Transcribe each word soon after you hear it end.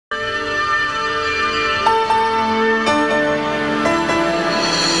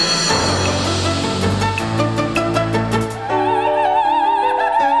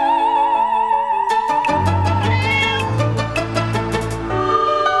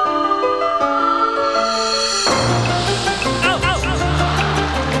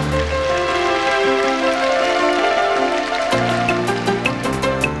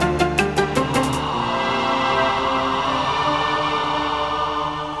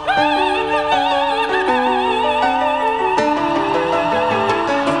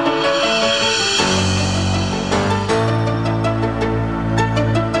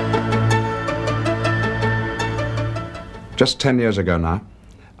Just 10 years ago now,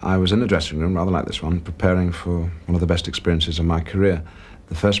 I was in a dressing room, rather like this one, preparing for one of the best experiences of my career,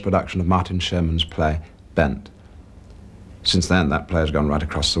 the first production of Martin Sherman's play, Bent. Since then, that play has gone right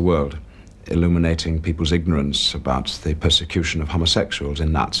across the world, illuminating people's ignorance about the persecution of homosexuals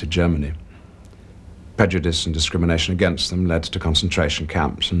in Nazi Germany. Prejudice and discrimination against them led to concentration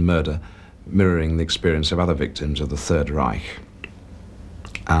camps and murder, mirroring the experience of other victims of the Third Reich.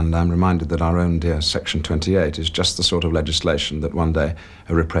 And I'm reminded that our own dear Section 28 is just the sort of legislation that one day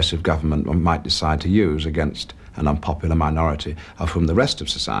a repressive government might decide to use against an unpopular minority of whom the rest of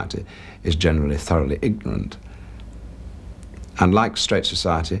society is generally thoroughly ignorant. And like straight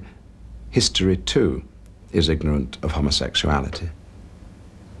society, history too is ignorant of homosexuality.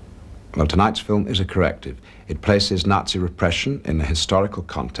 Well, tonight's film is a corrective. It places Nazi repression in a historical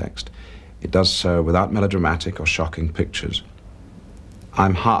context. It does so without melodramatic or shocking pictures.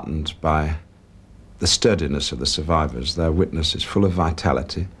 I'm heartened by the sturdiness of the survivors. Their witness is full of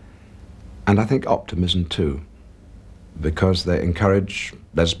vitality, and I think optimism too, because they encourage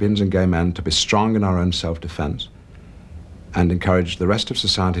lesbians and gay men to be strong in our own self-defense and encourage the rest of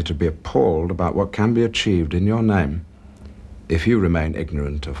society to be appalled about what can be achieved in your name if you remain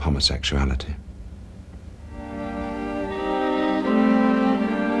ignorant of homosexuality.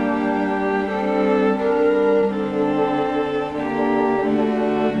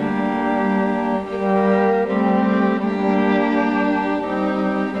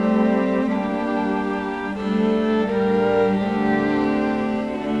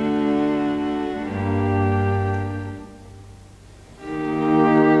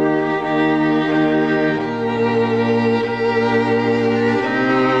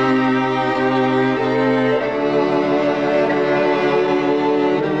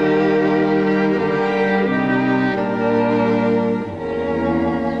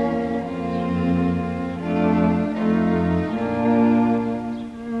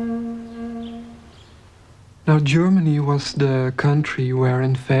 Now, Germany was the country where,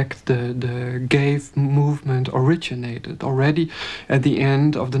 in fact, the gay movement originated already at the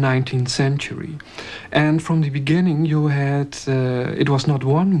end of the 19th century. And from the beginning, you had, it was not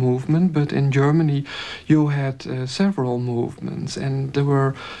one movement, but in Germany, you had several movements. And there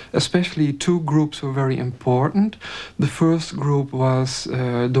were especially two groups were very important. The first group was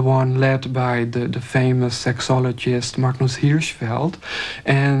the one led by the famous sexologist Magnus Hirschfeld.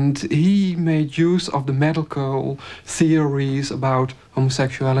 And he made use of the medical theories about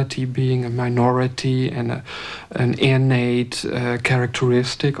homosexuality being a minority and an innate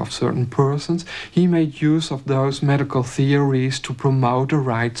characteristic of certain persons. He made use of those medical theories to promote the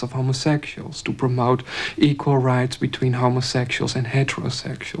rights of homosexuals, to promote equal rights between homosexuals and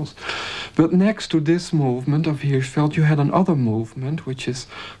heterosexuals. But next to this movement of Hirschfeld, you had another movement, which is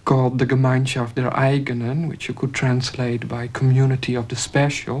called the Gemeinschaft der Eigenen, which you could translate by community of the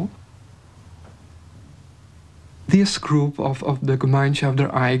special. This group of the Gemeinschaft der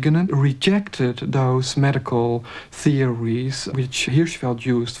Eigenen rejected those medical theories which Hirschfeld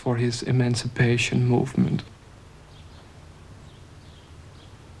used for his emancipation movement.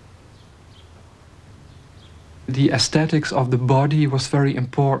 The aesthetics of the body was very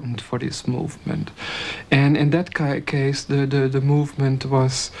important for this movement. And in that case, the movement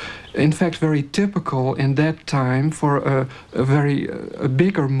was, in fact, very typical in that time for a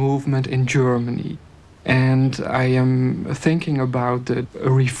bigger movement in Germany. And I am thinking about the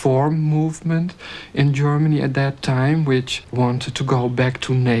reform movement in Germany at that time, which wanted to go back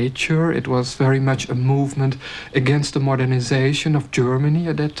to nature. It was very much a movement against the modernization of Germany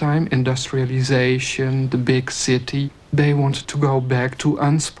at that time, industrialization, the big city. They wanted to go back to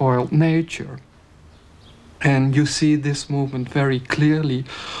unspoiled nature. And you see this movement very clearly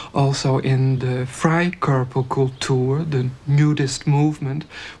also in the Freikörperkultur, the nudist movement,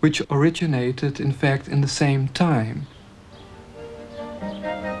 which originated, in fact, in the same time.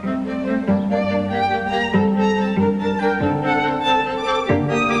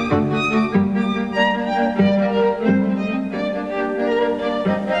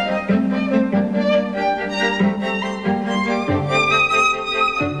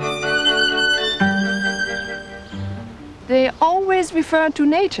 They always referred to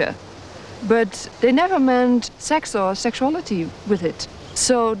nature, but they never meant sex or sexuality with it.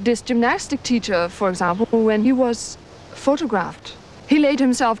 So this gymnastic teacher, for example, when he was photographed, he laid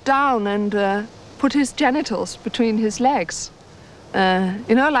himself down and put his genitals between his legs.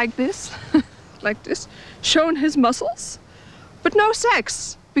 You know, like this, like this, shown his muscles, but no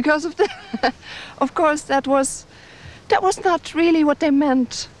sex, because of the, of course, that was not really what they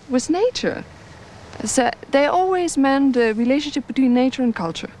meant with nature. So they always meant the relationship between nature and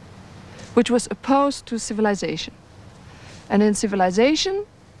culture, which was opposed to civilization. And in civilization,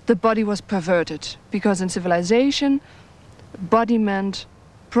 the body was perverted, because in civilization, body meant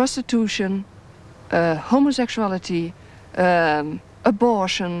prostitution, homosexuality,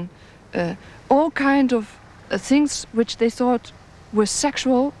 abortion, all kind of things which they thought were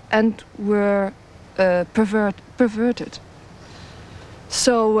sexual and were perverted.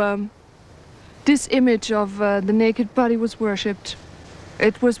 So this image of the naked body was worshipped.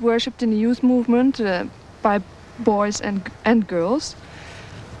 It was worshipped in the youth movement by boys and girls.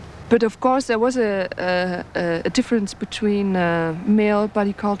 But of course there was a difference between male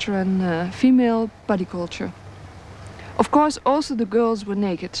body culture and female body culture. Of course also the girls were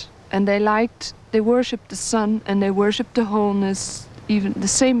naked, and they worshipped the sun, and they worshipped the wholeness, even the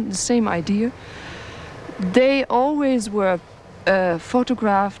same idea. They always were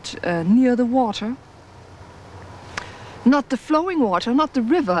photographed near the water. Not the flowing water, not the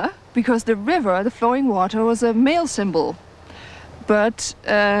river, because the flowing water was a male symbol, but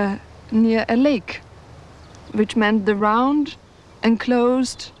near a lake, which meant the round,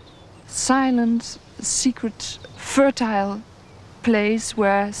 enclosed, silent, secret, fertile place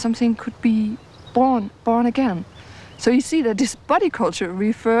where something could be born again. So you see that this body culture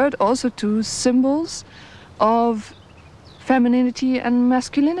referred also to symbols of femininity and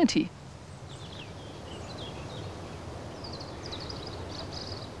masculinity.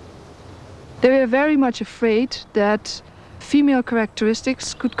 They were very much afraid that female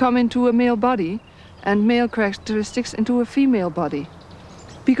characteristics could come into a male body and male characteristics into a female body.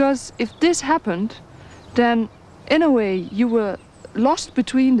 Because if this happened, then in a way you were lost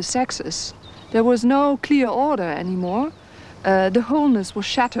between the sexes. There was no clear order anymore. The wholeness was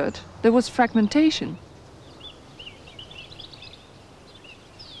shattered. There was fragmentation.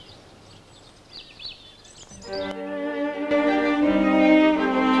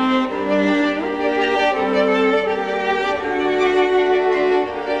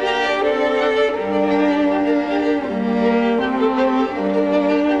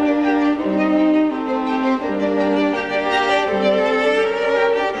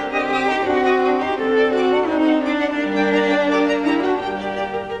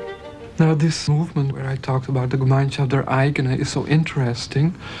 Now this movement where I talked about the Gemeinschaft der Eigenen is so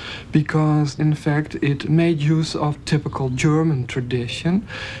interesting because in fact it made use of typical German tradition,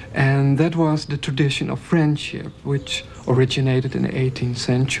 and that was the tradition of friendship, which originated in the 18th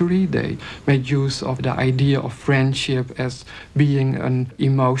century. They made use of the idea of friendship as being an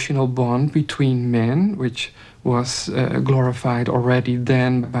emotional bond between men, which was glorified already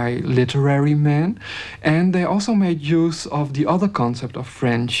then by literary men. And they also made use of the other concept of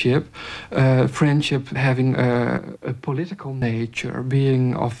friendship, friendship having a political nature,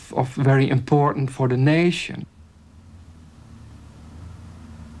 being of very important for the nation.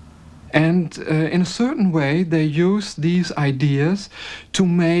 And in a certain way, they use these ideas to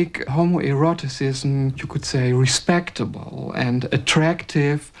make homoeroticism, you could say, respectable and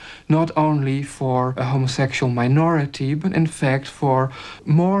attractive, not only for a homosexual minority, but in fact for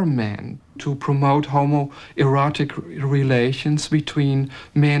more men, to promote homoerotic relations between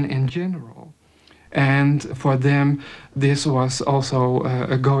men in general. And for them, this was also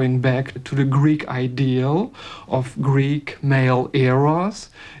going back to the Greek ideal of Greek male eros,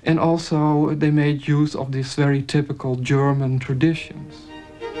 and also they made use of these very typical German traditions.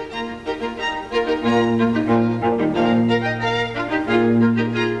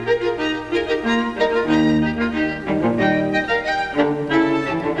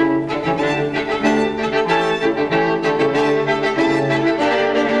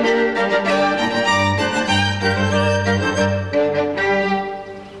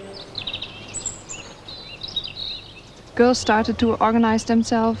 Girls started to organize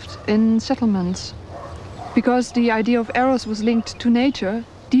themselves in settlements. Because the idea of eros was linked to nature,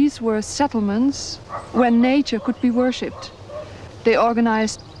 these were settlements where nature could be worshipped. They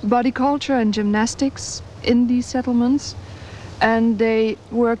organized body culture and gymnastics in these settlements, and they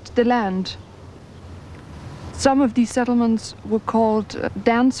worked the land. Some of these settlements were called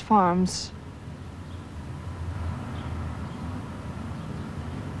dance farms.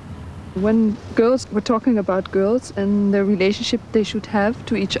 When girls were talking about girls and the relationship they should have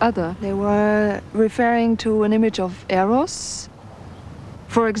to each other, they were referring to an image of eros.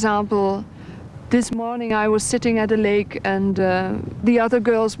 For example, this morning I was sitting at a lake and the other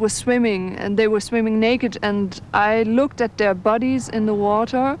girls were swimming, and they were swimming naked, and I looked at their bodies in the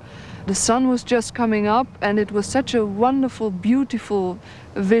water. The sun was just coming up and it was such a wonderful, beautiful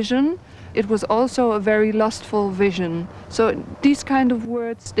vision. It was also a very lustful vision. So these kind of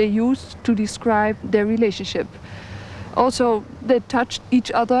words they used to describe their relationship. Also, they touched each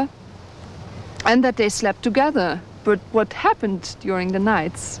other and that they slept together. But what happened during the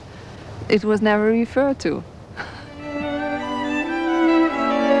nights, it was never referred to.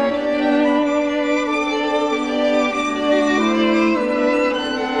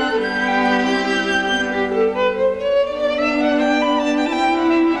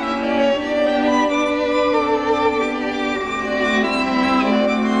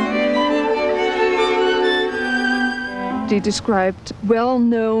 They described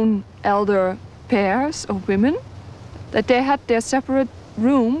well-known elder pairs of women, that they had their separate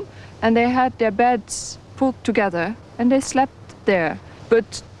room and they had their beds put together and they slept there.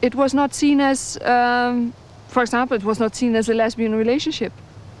 But it was not seen as, for example, it was not seen as a lesbian relationship.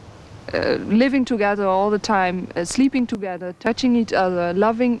 Living together all the time, sleeping together, touching each other,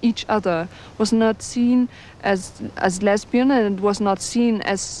 loving each other was not seen as lesbian, and it was not seen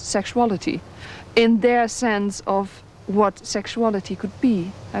as sexuality in their sense of what sexuality could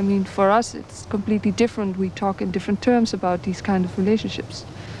be. I mean, for us it's completely different. We talk in different terms about these kind of relationships.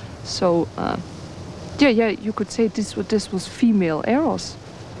 So yeah, you could say this was female eros.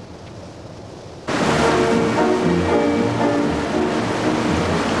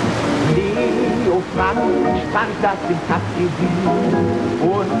 Stand das im Café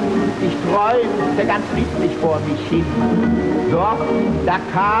und ich träumte ganz lieblich vor mich hin. Doch da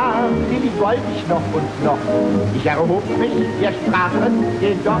kam Lilli, wollte ich noch und noch. Ich erhob mich, wir sprachen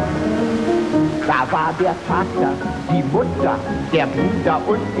jedoch. Da war der Vater, die Mutter, der Bruder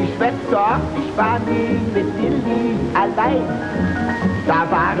und die Schwester. Ich war nie mit Lilli allein.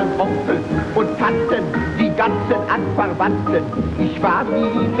 Da waren Onkel und Tanten, die ganzen Anverwandten. Ich war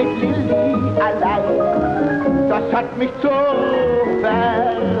nie mit Lilli allein. Das hat mich zur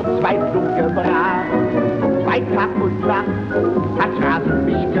Verzweiflung gebracht. Bei Tag und Nacht hat Rasen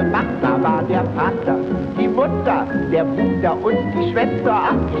mich gemacht. Da war der Vater, die Mutter, der Bruder und die Schwester.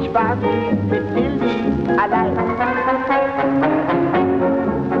 Ach, ich war nie mit Lilli allein.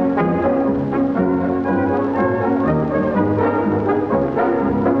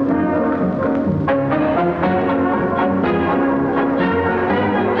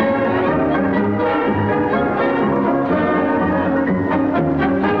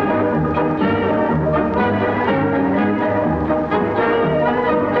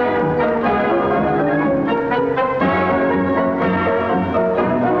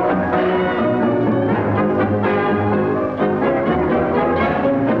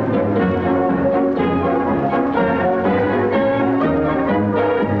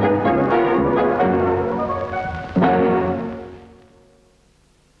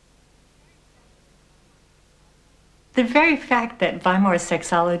 The very fact that Weimar's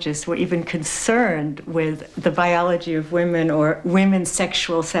sexologists were even concerned with the biology of women or women's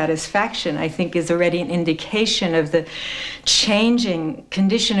sexual satisfaction, I think, is already an indication of the changing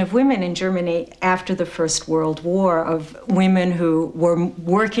condition of women in Germany after the First World War, of women who were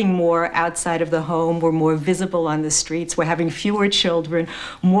working more outside of the home, were more visible on the streets, were having fewer children,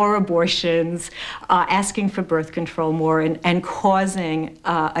 more abortions, asking for birth control more, and causing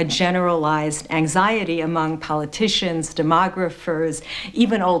a generalized anxiety among politicians, demographers,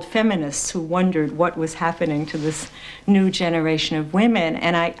 even old feminists who wondered what was happening to this new generation of women.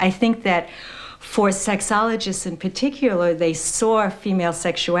 And I think that for sexologists in particular, they saw female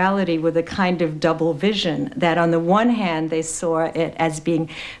sexuality with a kind of double vision, that on the one hand, they saw it as being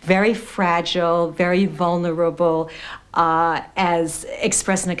very fragile, very vulnerable, as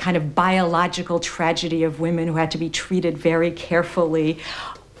expressed in a kind of biological tragedy of women who had to be treated very carefully,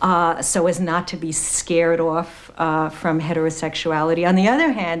 so as not to be scared off from heterosexuality. On the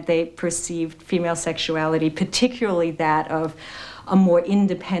other hand, they perceived female sexuality, particularly that of a more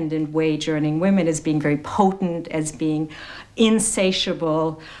independent wage-earning women, as being very potent, as being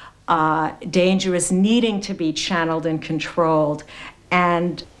insatiable, dangerous, needing to be channeled and controlled.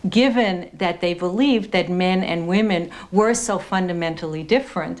 And given that they believed that men and women were so fundamentally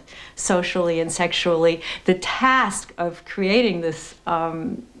different socially and sexually, the task of creating this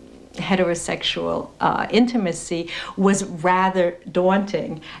heterosexual intimacy was rather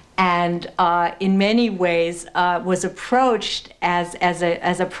daunting, and in many ways was approached as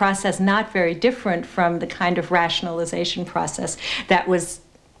a process not very different from the kind of rationalization process that was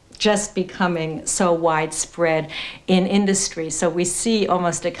just becoming so widespread in industry. So we see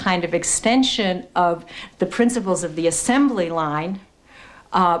almost a kind of extension of the principles of the assembly line,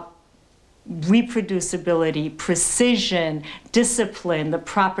 reproducibility, precision, discipline, the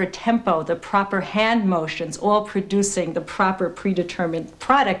proper tempo, the proper hand motions, all producing the proper predetermined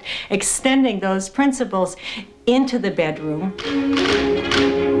product, extending those principles into the bedroom.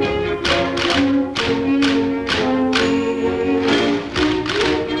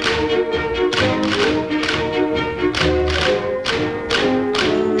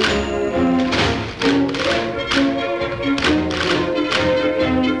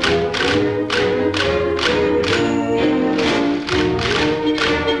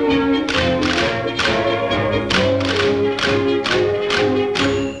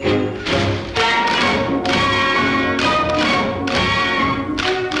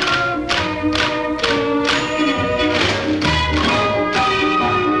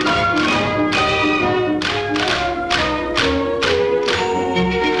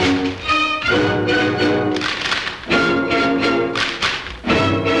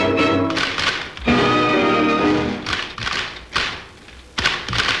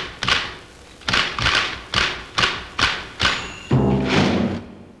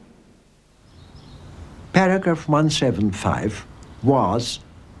 Paragraph 175 was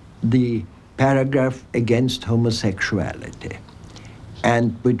the paragraph against homosexuality,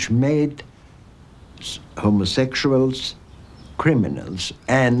 and which made homosexuals criminals,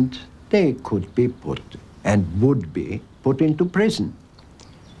 and they could be put and would be put into prison.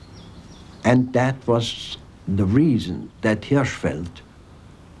 And that was the reason that Hirschfeld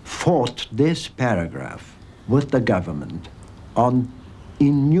fought this paragraph with the government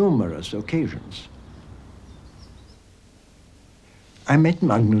in numerous occasions. I met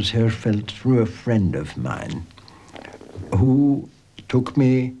Magnus Hirschfeld through a friend of mine who took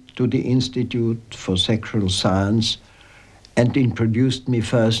me to the Institute for Sexual Science and introduced me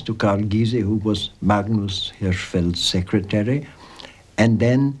first to Carl Giese, who was Magnus Hirschfeld's secretary, and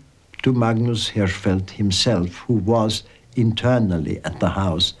then to Magnus Hirschfeld himself, who was internally at the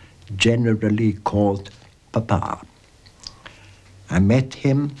house generally called Papa. I met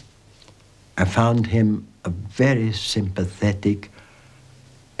him. I found him a very sympathetic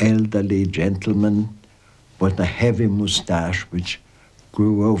elderly gentleman with a heavy mustache which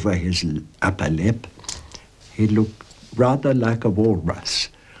grew over his upper lip. He looked rather like a walrus,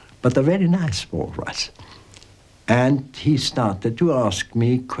 but a very nice walrus. And he started to ask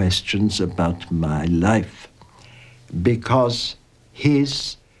me questions about my life, because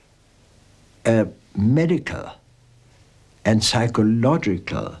his medical and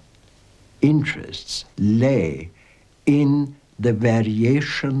psychological interests lay in the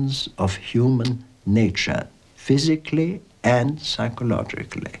variations of human nature, physically and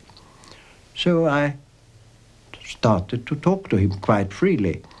psychologically. So I started to talk to him quite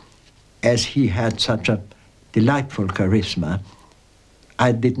freely. As he had such a delightful charisma,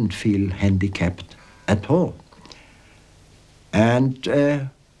 I didn't feel handicapped at all. And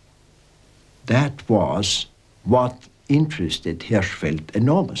that was what interested Hirschfeld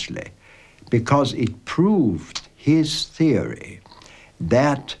enormously, because it proved his theory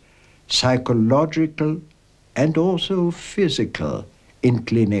that psychological and also physical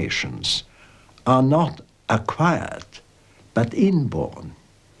inclinations are not acquired, but inborn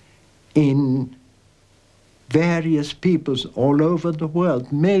in various peoples all over the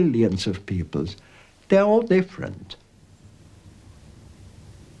world, millions of peoples. They're all different.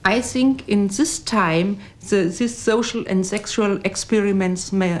 I think in this time, these social and sexual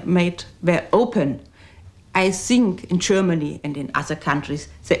experiments were open. I think in Germany and in other countries,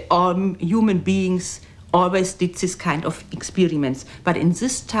 all human beings always did this kind of experiments. But in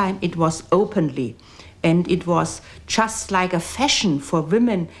this time, it was openly. And it was just like a fashion for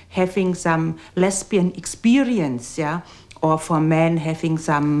women having some lesbian experience, yeah, or for men having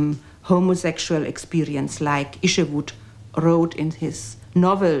some homosexual experience, like Isherwood wrote in his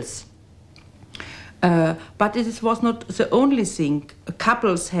novels. But it was not the only thing.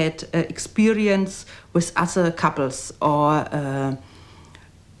 Couples had experience with other couples, or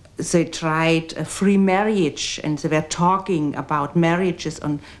they tried free marriage, and they were talking about marriages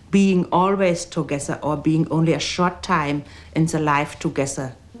and being always together or being only a short time in the life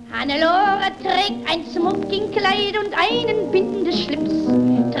together. Hannelore trägt ein Smokingkleid und einen Bindeschlips,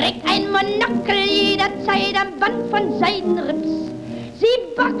 trägt ein Monokel jederzeit am Band von Seidenrips. Sie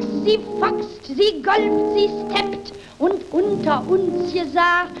boxt, sie foxt, sie golft, sie steppt und unter uns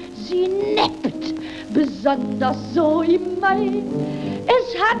gesagt, sie neppt, besonders so im Mai.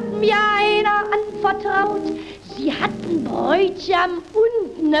 Es hat mir einer anvertraut, sie hat ein Bräutchen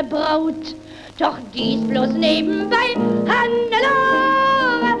und ne Braut, doch dies bloß nebenbei.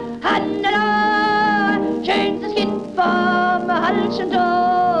 Hannelore, Hannelore, schönstes Kind vom Halschen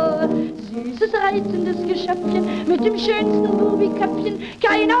Tor. Süßes, reizendes Geschöpfchen mit dem schönsten Bubiköpfchen,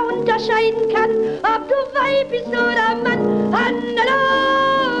 keiner unterscheiden kann, ob du Weib bist oder Mann.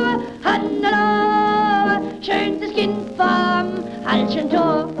 Hannelore, Hannelore, schönstes Kind vom Halschen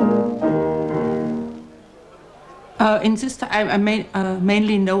Tor. In this time, I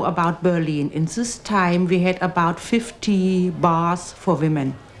mainly know about Berlin. In this time, we had about 50 bars for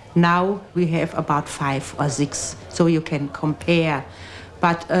women. Now we have about 5 or 6, so you can compare.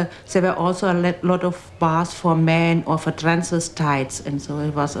 But there were also a lot of bars for men or for transvestites, and so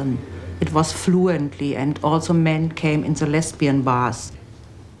it was fluently, and also men came in the lesbian bars.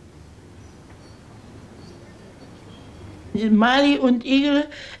 Mali und Igel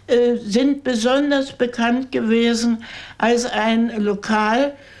sind besonders bekannt gewesen als ein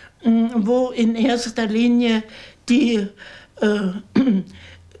Lokal, wo in erster Linie die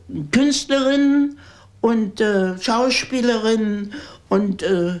Künstlerinnen und Schauspielerinnen und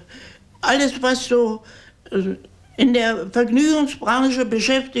alles, was so in der Vergnügungsbranche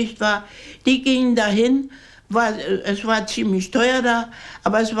beschäftigt war, die gingen dahin. Es war ziemlich teuer da,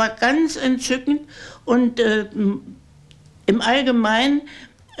 aber es war ganz entzückend. Und im Allgemeinen,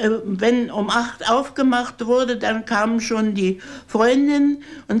 wenn um 8 aufgemacht wurde, dann kamen schon die Freundinnen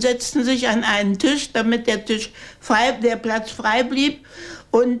und setzten sich an einen Tisch, damit der Platz frei blieb.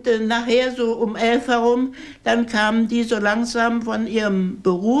 Und nachher so um 11 herum, dann kamen die so langsam von ihrem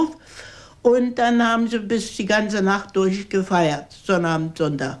Beruf. Und dann haben sie bis die ganze Nacht durchgefeiert, Sonnabend,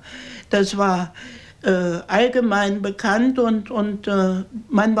 Sonntag. Das war allgemein bekannt und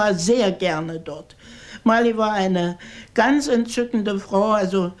man war sehr gerne dort. Mali war eine ganz entzückende Frau,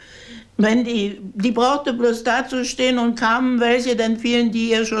 also wenn die brauchte bloß dazustehen und kamen welche, dann fielen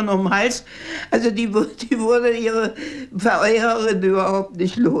die ihr schon um den Hals. Also die wurde ihre Verehrerin überhaupt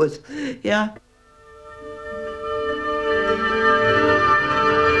nicht los. Ja.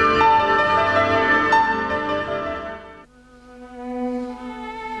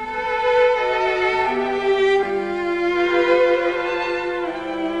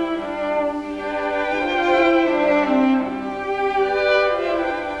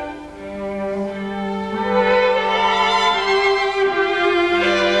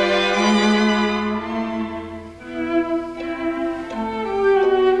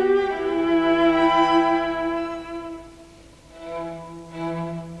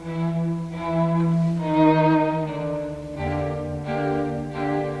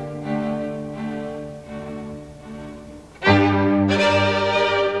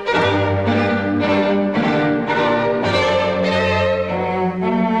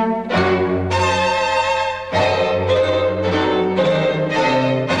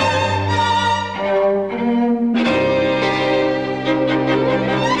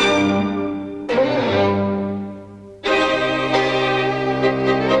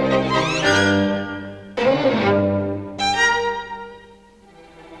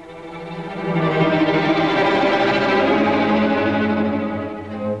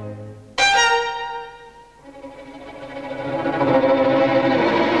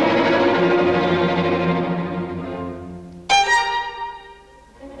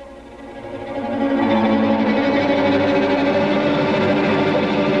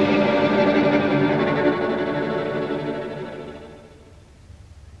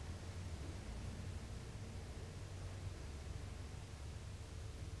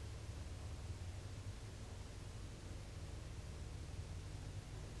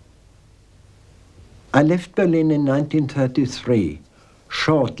 I left Berlin in 1933,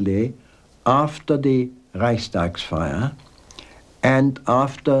 shortly after the Reichstagsfire and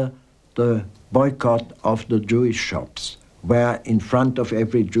after the boycott of the Jewish shops, where in front of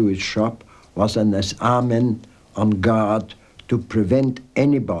every Jewish shop was an army on guard to prevent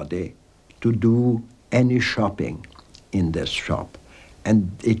anybody to do any shopping in this shop. And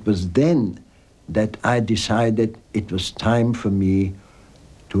it was then that I decided it was time for me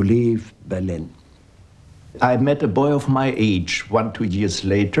to leave Berlin. I met a boy of my age 1-2 years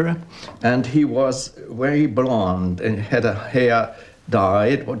later, and he was very blonde and had a hair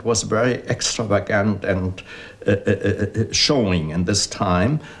dyed, what was very extravagant and showing in this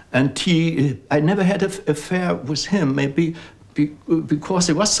time. And I never had an affair with him, maybe because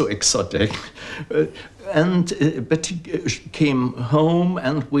he was so exotic. But he came home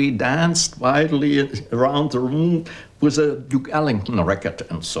and we danced wildly around the room with a Duke Ellington record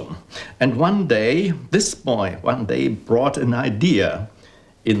and so on. And one day, this boy brought an idea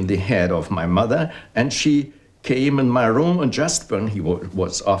in the head of my mother, and she came in my room, and just when he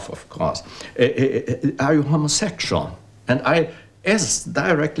was off, of course, are you homosexual? And I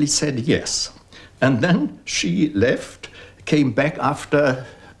directly said yes. And then she left, came back after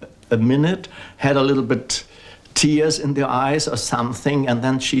a minute, had a little bit tears in the eyes or something, and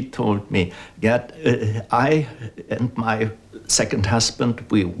then she told me that I and my second husband,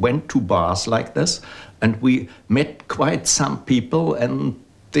 we went to bars like this, and we met quite some people, and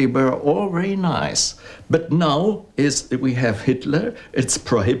they were all very nice. But now we have Hitler, it's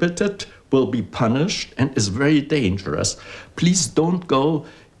prohibited, will be punished, and is very dangerous. Please don't go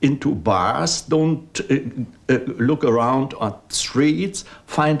into bars, don't look around on streets,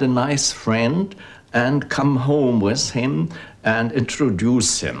 find a nice friend and come home with him and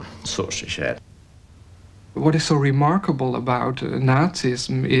introduce him, so she said. What is so remarkable about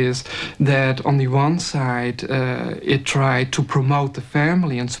Nazism is that on the one side it tried to promote the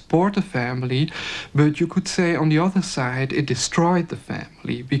family and support the family, but you could say on the other side it destroyed the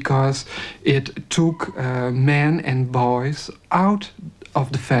family because it took men and boys out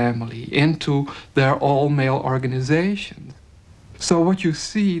of the family into their all-male organizations. So what you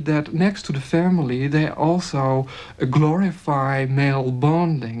see that next to the family, they also glorify male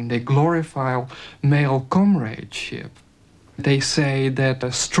bonding, they glorify male comradeship. They say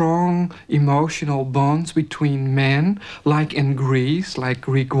that strong emotional bonds between men, like in Greece, like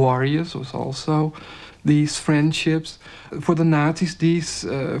Greek warriors was also these friendships. For the Nazis, these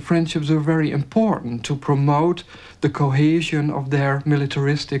friendships were very important to promote the cohesion of their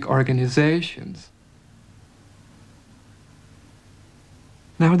militaristic organizations.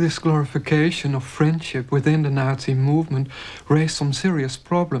 Now, this glorification of friendship within the Nazi movement raised some serious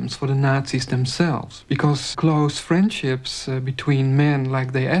problems for the Nazis themselves, because close friendships between men,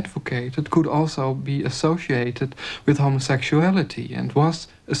 like they advocated, could also be associated with homosexuality, and was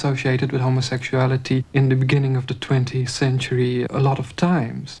associated with homosexuality in the beginning of the 20th century a lot of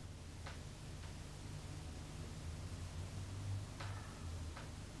times.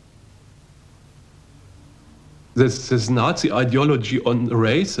 This Nazi ideology on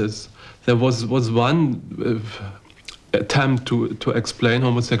races, there was one attempt to explain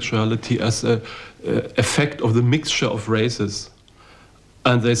homosexuality as an effect of the mixture of races,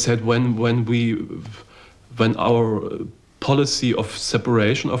 and they said when our policy of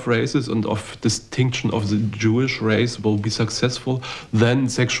separation of races and of distinction of the Jewish race will be successful, then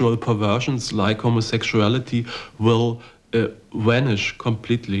sexual perversions like homosexuality will vanish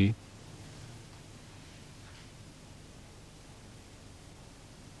completely.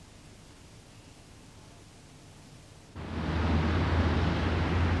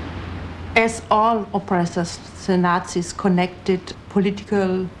 As all oppressors, the Nazis connected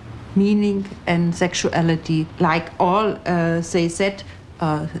political meaning and sexuality. Like all they said,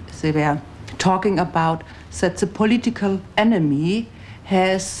 they were talking about that the political enemy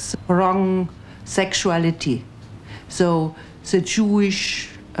has wrong sexuality. So the Jewish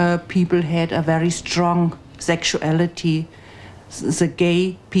people had a very strong sexuality, the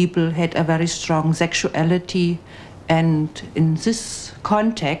gay people had a very strong sexuality, and in this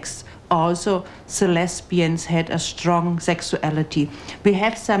context, also the lesbians had a strong sexuality. We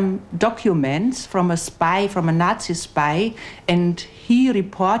have some documents from a spy, from a Nazi spy, and he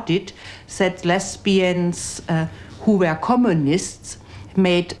reported that lesbians who were communists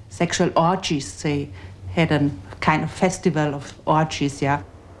made sexual orgies. They had a kind of festival of orgies, yeah.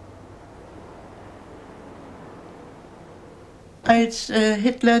 Als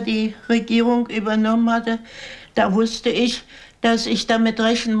Hitler die Regierung übernommen hatte, da wusste ich, dass ich damit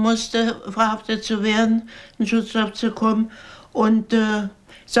rechnen musste, verhaftet zu werden, in Schutzhaft zu kommen, und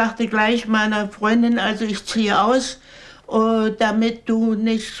sagte gleich meiner Freundin, also ich ziehe aus, damit du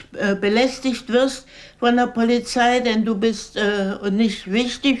nicht belästigt wirst von der Polizei, denn du bist nicht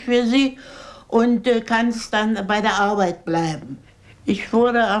wichtig für sie und kannst dann bei der Arbeit bleiben. Ich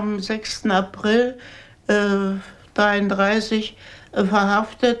wurde am 6. April 1933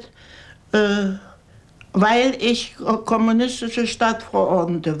 verhaftet, weil ich kommunistische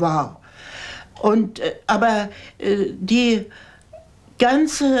Stadtverordnete war. Aber die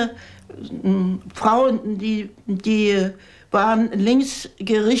ganze Frauen, die waren links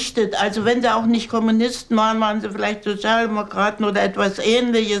gerichtet. Also wenn sie auch nicht Kommunisten waren, waren sie vielleicht Sozialdemokraten oder etwas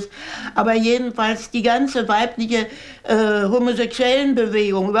Ähnliches. Aber jedenfalls die ganze weibliche homosexuellen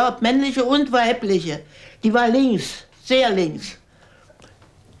Bewegung, überhaupt männliche und weibliche, die war links, sehr links.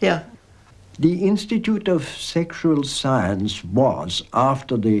 Ja. The Institute of Sexual Science was,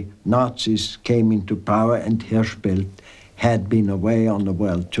 after the Nazis came into power and Hirschfeld had been away on the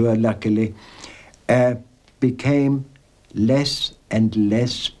world tour, luckily, became less and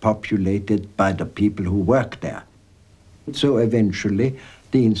less populated by the people who worked there. So eventually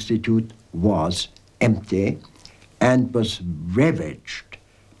the Institute was empty and was ravaged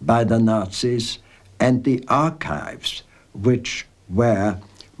by the Nazis, and the archives, which were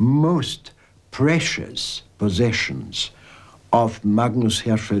most precious possessions of Magnus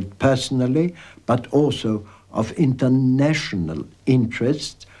Hirschfeld personally, but also of international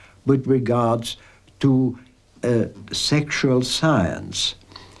interest with regards to sexual science.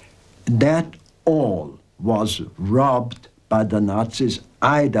 That all was robbed by the Nazis,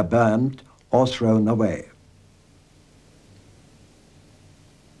 either burned or thrown away.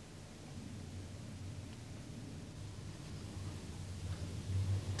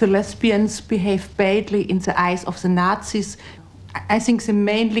 The lesbians behaved badly in the eyes of the Nazis. I think the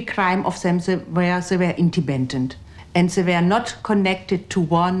mainly crime of them they were independent. And they were not connected to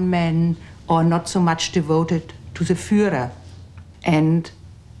one man or not so much devoted to the Führer. And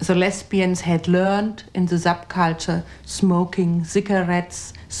the lesbians had learned in the subculture smoking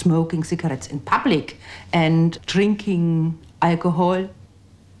cigarettes in public and drinking alcohol.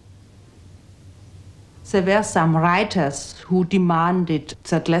 There were some writers who demanded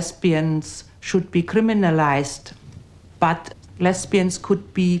that lesbians should be criminalized, but lesbians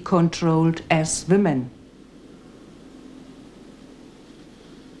could be controlled as women.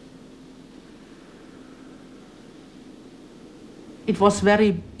 It was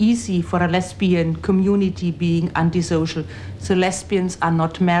very easy for a lesbian community being antisocial. The lesbians are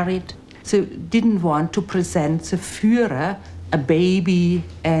not married. They didn't want to present the Führer, a baby,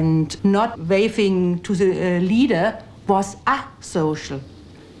 and not waving to the leader was asocial.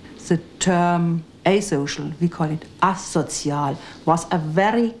 The term asocial, we call it asocial, was a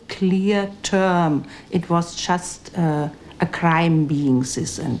very clear term. It was just a crime being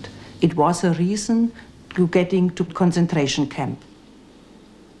this, and it was a reason to getting to concentration camp.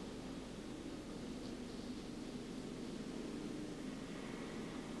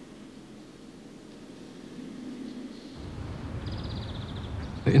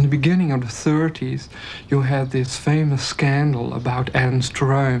 In the beginning of the 30s, you had this famous scandal about Ernst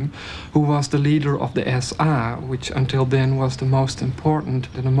Röhm, who was the leader of the SA, which until then was the most important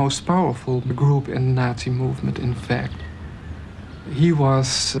and the most powerful group in the Nazi movement, in fact. He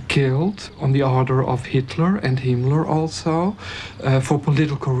was killed on the order of Hitler and Himmler also, for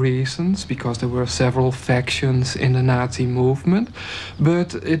political reasons, because there were several factions in the Nazi movement.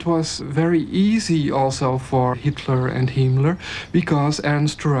 But it was very easy also for Hitler and Himmler, because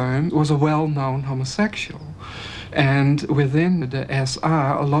Ernst Röhm was a well-known homosexual. And within the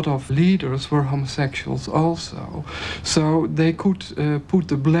SA, a lot of leaders were homosexuals also. So they could put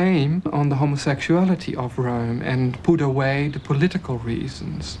the blame on the homosexuality of Röhm and put away the political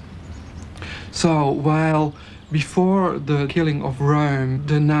reasons. So while before the killing of Röhm,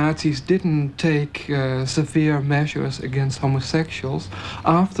 the Nazis didn't take severe measures against homosexuals,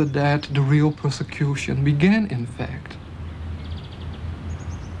 after that the real persecution began, in fact.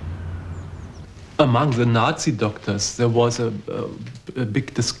 Among the Nazi doctors, there was a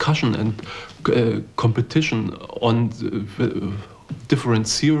big discussion and competition on different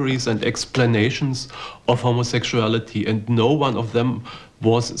theories and explanations of homosexuality, and no one of them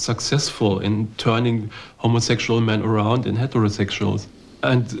was successful in turning homosexual men around in heterosexuals.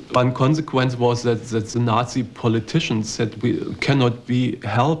 And one consequence was that the Nazi politicians said we cannot be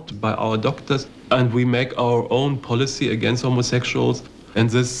helped by our doctors, and we make our own policy against homosexuals, and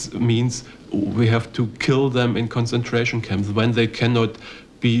this means we have to kill them in concentration camps when they cannot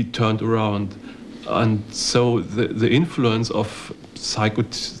be turned around. And so the influence of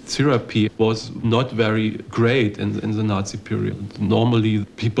psychotherapy was not very great in the Nazi period. Normally,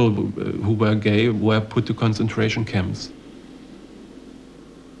 people who were gay were put to concentration camps.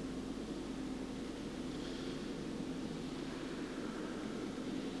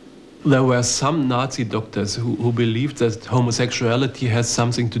 There were some Nazi doctors who believed that homosexuality has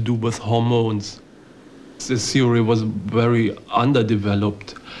something to do with hormones. This theory was very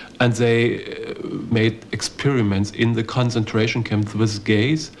underdeveloped, and they made experiments in the concentration camps with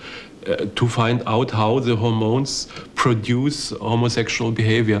gays to find out how the hormones produce homosexual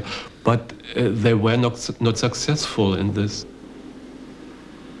behavior, but they were not successful in this.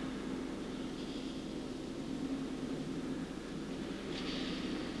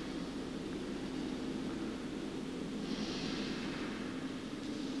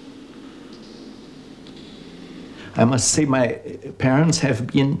 I must say my parents have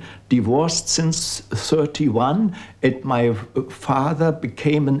been divorced since 1931, and my father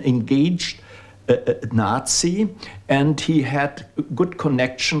became an engaged Nazi, and he had good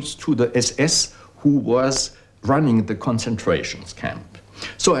connections to the SS, who was running the concentration camp.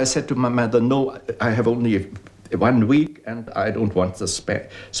 So I said to my mother, no, I have only 1 week and I don't want to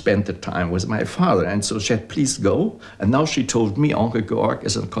spend the time with my father. And so she said, please go. And now she told me Uncle Georg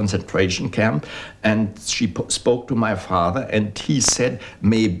is in a concentration camp, and she spoke to my father, and he said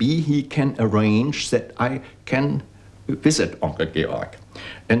maybe he can arrange that I can visit Uncle Georg.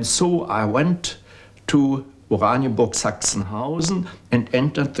 And so I went to Oranienburg, Sachsenhausen, and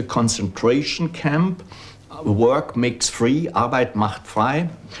entered the concentration camp. Work makes free, Arbeit macht frei.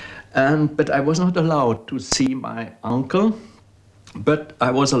 But I was not allowed to see my uncle, but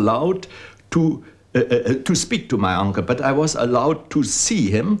I was allowed to speak to my uncle, but I was allowed to see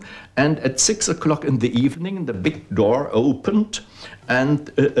him. And at 6 o'clock in the evening, the big door opened, and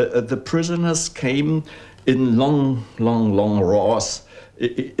the prisoners came in long rows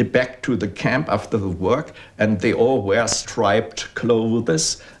back to the camp after the work, and they all wear striped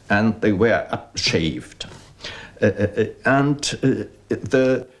clothes and they were upshaved. The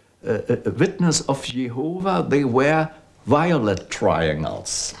Witness of Jehovah, they wear violet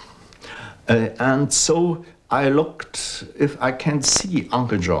triangles. And so I looked if I can see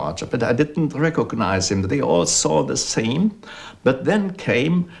Uncle George, but I didn't recognize him. They all saw the same. But then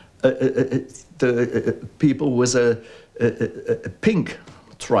came the people with a pink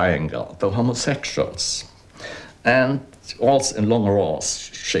triangle, the homosexuals, and also in long rows,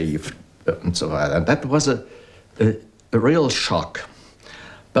 shaved and so on. And that was a real shock.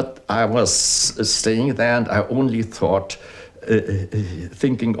 But I was staying there, and I only thought,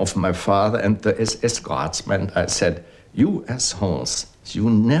 thinking of my father and the SS guardsmen, I said, you assholes, you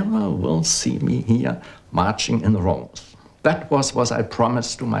never will see me here marching in rows. That was what I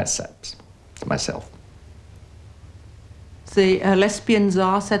promised to myself. The lesbians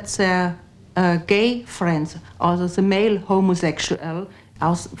are that their gay friends, or the male homosexual,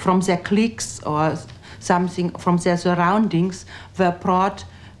 from their cliques or something from their surroundings, were brought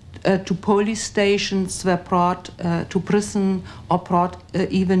to police stations, were brought to prison, or brought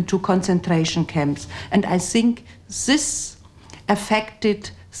even to concentration camps. And I think this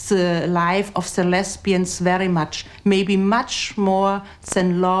affected the life of the lesbians very much, maybe much more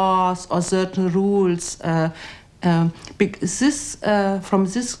than laws or certain rules. Because from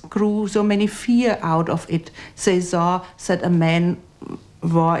this grew so many fear out of it. They saw that a man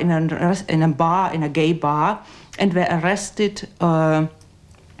was in a gay bar, and were arrested, and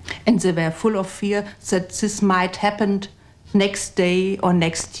they were full of fear that this might happen next day or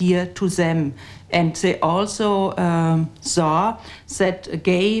next year to them. And they also saw that a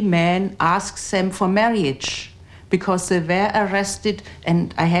gay man asks them for marriage, because they were arrested,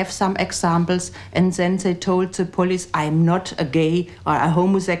 and I have some examples, and then they told the police, I'm not a gay or a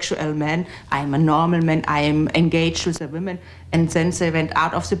homosexual man, I'm a normal man, I am engaged with a woman. And then they went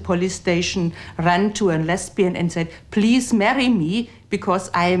out of the police station, ran to a lesbian and said, please marry me, because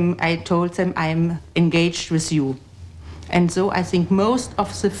I told them I'm engaged with you. And so I think most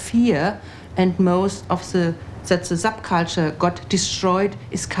of the fear and most of that the subculture got destroyed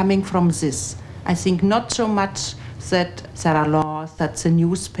is coming from this. I think not so much that there are laws, that the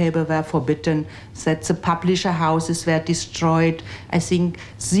newspaper were forbidden, that the publisher houses were destroyed. I think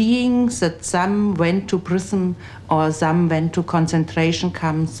seeing that some went to prison or some went to concentration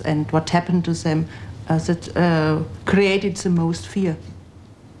camps and what happened to them, that created the most fear.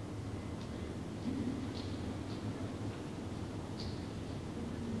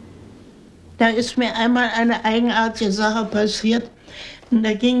 Da ist mir einmal eine eigenartige Sache passiert. Und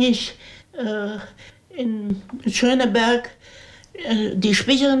da ging ich in Schöneberg die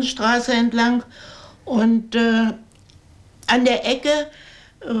Spicherenstraße entlang und an der Ecke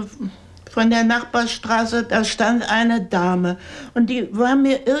von der Nachbarstraße, da stand eine Dame und die war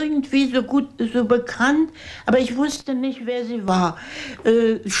mir irgendwie so bekannt, aber ich wusste nicht, wer sie war.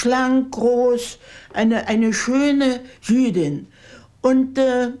 Schlank, groß, eine schöne Jüdin. Und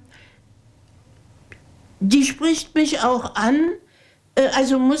die spricht mich auch an,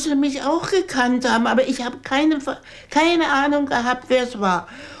 also muss sie mich auch gekannt haben, aber ich habe keine Ahnung gehabt, wer es war.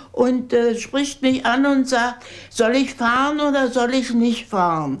 Und spricht mich an und sagt, soll ich fahren oder soll ich nicht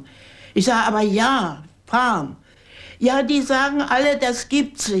fahren? Ich sage, aber ja, fahren. Ja, die sagen alle, das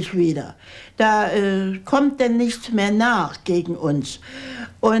gibt sich wieder. Da kommt denn nichts mehr nach gegen uns.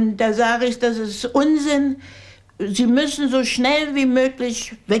 Und da sage ich, das ist Unsinn. Sie müssen so schnell wie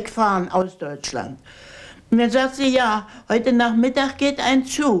möglich wegfahren aus Deutschland. Und dann sagt sie, ja, heute Nachmittag geht ein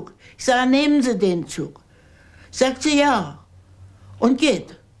Zug. Ich sage, nehmen Sie den Zug. Sagt sie, ja. Und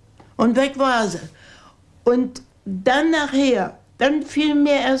geht. Und weg war sie. Und dann nachher, dann fiel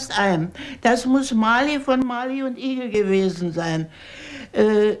mir erst ein, das muss Mali von Mali und Igel gewesen sein.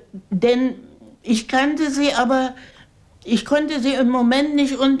 Denn ich kannte sie, aber ich konnte sie im Moment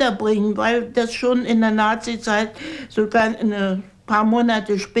nicht unterbringen, weil das schon in der Nazizeit sogar eine paar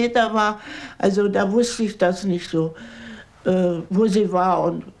Monate später war, also da wusste ich das nicht so, wo sie war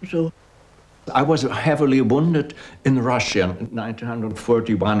und so. I was heavily wounded in Russia in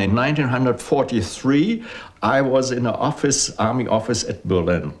 1941. In 1943, I was in an office, army office at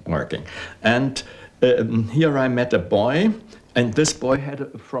Berlin working. And here I met a boy, and this boy had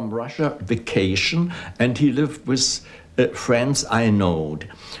from Russia vacation, and he lived with friends I knowed.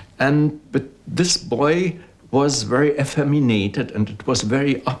 But this boy was very effeminated, and it was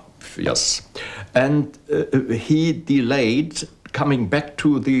very obvious. And he delayed coming back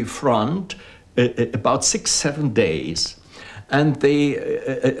to the front about 6-7 days. and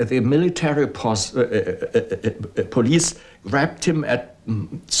the military police grabbed him at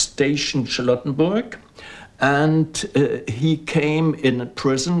Station Charlottenburg, and he came in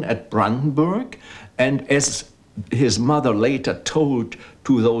prison at Brandenburg, and as his mother later told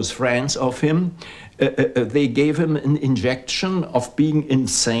to those friends of him, they gave him an injection of being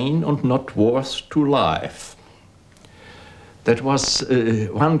insane and not worth to life. That was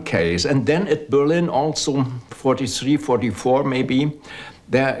one case. And then at Berlin, also 43, 44 maybe,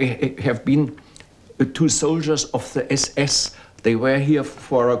 there have been 2 soldiers of the SS. They were here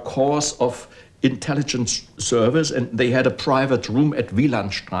for a course of intelligence service, and they had a private room at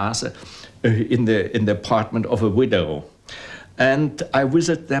Wielandstraße in the apartment of a widow. And I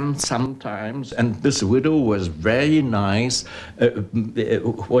visit them sometimes, and this widow was very nice,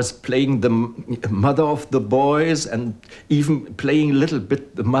 was playing the mother of the boys and even playing a little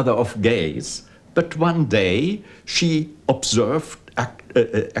bit the mother of gays. But one day she observed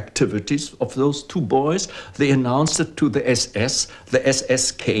activities of those 2 boys. They announced it to the SS. The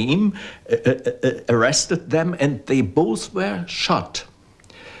SS came, arrested them, and they both were shot.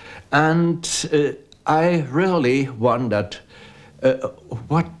 And I really wondered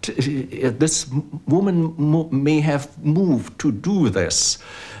what this woman may have moved to do this.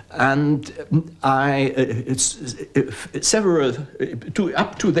 And up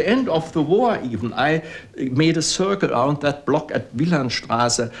to the end of the war even, I made a circle around that block at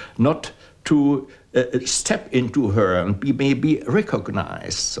Wielandstraße not to step into her and be maybe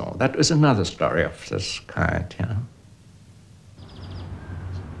recognized. So that is another story of this kind, yeah.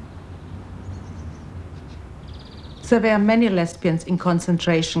 There were many lesbians in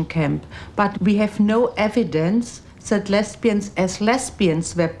concentration camp, but we have no evidence that lesbians as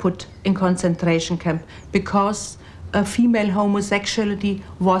lesbians were put in concentration camp, because female homosexuality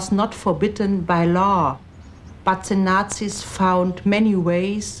was not forbidden by law. But the Nazis found many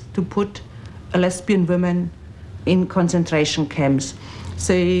ways to put lesbian women in concentration camps.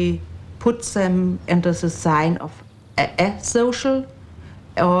 They put them under the sign of asocial,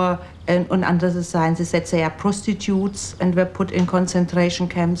 and under the sign they said they are prostitutes and were put in concentration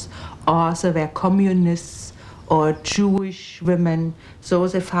camps, or they were communists or Jewish women. So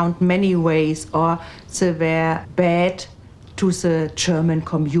they found many ways, or they were bad to the German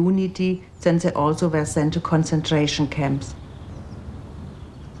community, then they also were sent to concentration camps.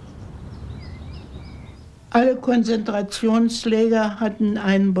 Alle Konzentrationslager hatten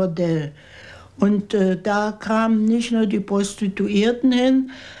ein Bordell. Und da kamen nicht nur die Prostituierten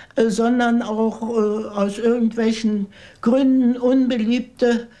hin, sondern auch aus irgendwelchen Gründen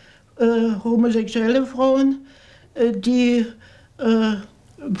unbeliebte homosexuelle Frauen,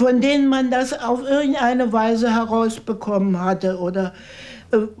 von denen man das auf irgendeine Weise herausbekommen hatte. Oder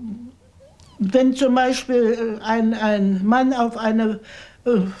wenn zum Beispiel ein Mann auf eine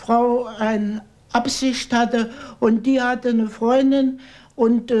Frau eine Absicht hatte und die hatte eine Freundin,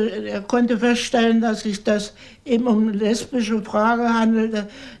 und er konnte feststellen, dass sich das eben um eine lesbische Frage handelte.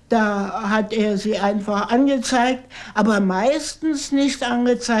 Da hat er sie einfach angezeigt, aber meistens nicht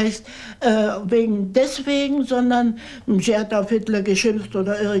angezeigt deswegen, sondern sie hat auf Hitler geschimpft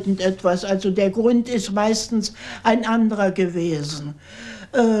oder irgendetwas. Also der Grund ist meistens ein anderer gewesen.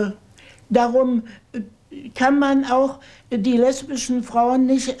 Darum kann man auch die lesbischen Frauen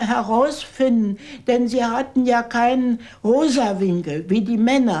nicht herausfinden, denn sie hatten ja keinen rosa Winkel wie die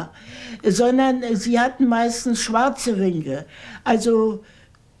Männer, sondern sie hatten meistens schwarze Winkel, also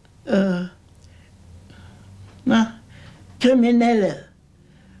Kriminelle.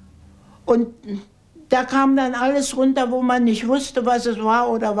 Und da kam dann alles runter, wo man nicht wusste, was es war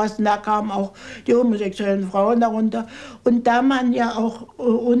oder was. Und da kamen auch die homosexuellen Frauen darunter. Und da man ja auch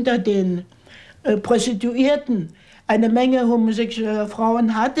unter den Prostituierten eine Menge homosexueller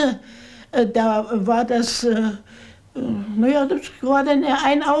Frauen hatte, da war das, naja, das war dann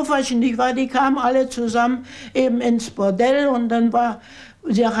ein Aufwaschen, nicht wahr? Die kamen alle zusammen eben ins Bordell und dann war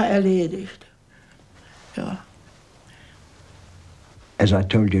die Sache erledigt. Ja. As I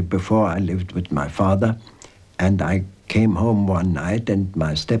told you before, I lived with my father, and I came home one night and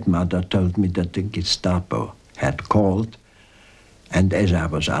my stepmother told me that the Gestapo had called. And as I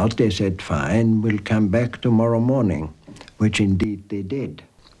was out, they said, fine, we'll come back tomorrow morning, which indeed they did.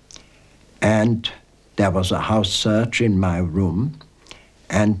 And there was a house search in my room,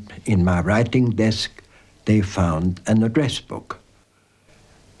 and in my writing desk, they found an address book,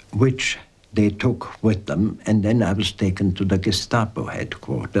 which they took with them, and then I was taken to the Gestapo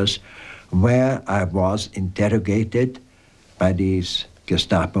headquarters, where I was interrogated by these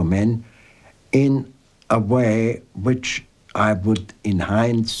Gestapo men in a way which I would, in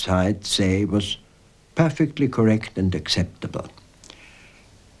hindsight, say was perfectly correct and acceptable.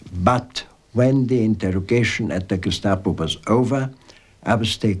 But when the interrogation at the Gestapo was over, I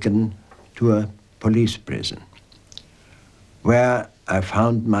was taken to a police prison, where I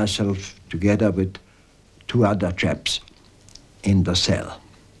found myself together with 2 other chaps in the cell.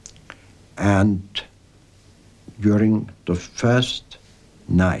 And during the first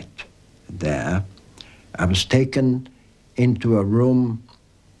night there, I was taken into a room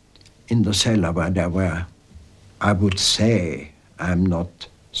in the cellar where there were, I would say, I'm not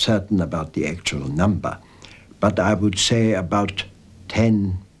certain about the actual number, but I would say about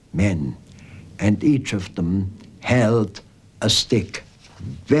 10 men, and each of them held a stick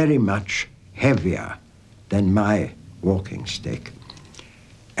very much heavier than my walking stick.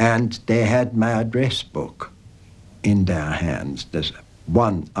 And they had my address book in their hands, there's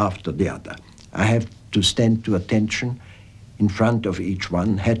one after the other. I have to stand to attention in front of each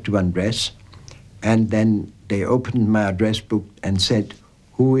one, had to undress, and then they opened my address book and said,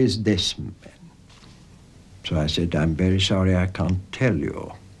 "Who is this man?" So I said, "I'm very sorry, I can't tell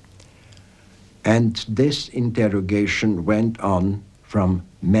you." And this interrogation went on from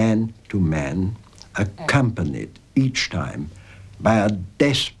man to man, accompanied each time by a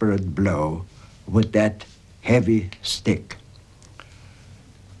desperate blow with that heavy stick.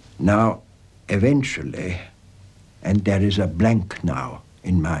 Now, eventually, and there is a blank now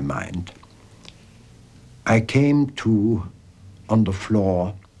in my mind, I came to on the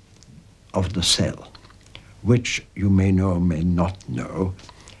floor of the cell, which you may know or may not know,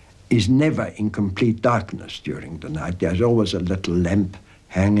 is never in complete darkness during the night. There's always a little lamp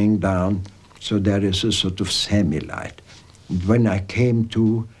hanging down, so there is a sort of semi-light. And when I came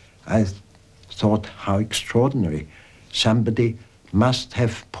to, I thought, how extraordinary. Somebody must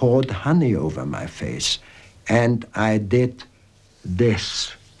have poured honey over my face. And I did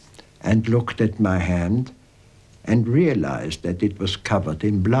this and looked at my hand and realized that it was covered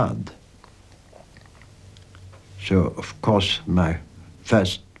in blood. So, of course, my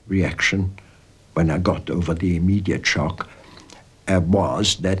first reaction when I got over the immediate shock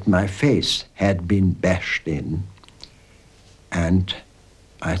was that my face had been bashed in, and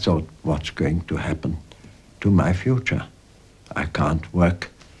I thought, what's going to happen to my future? I can't work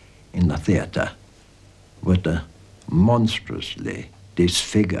in the theater with a monstrously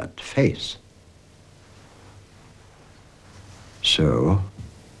disfigured face. So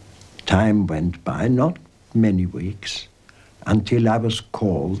time went by, not many weeks, until I was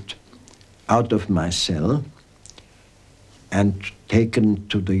called out of my cell and taken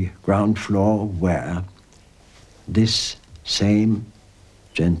to the ground floor where this same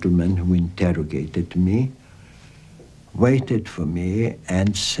gentleman who interrogated me waited for me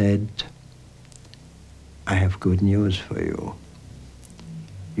and said, "I have good news for you.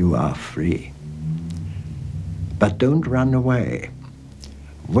 You are free. But don't run away.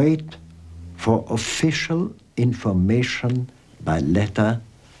 Wait for official information by letter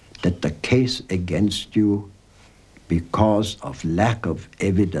that the case against you, because of lack of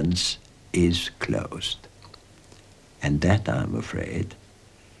evidence, is closed." And that, I'm afraid,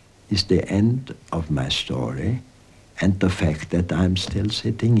 is the end of my story and the fact that I'm still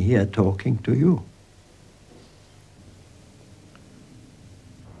sitting here talking to you.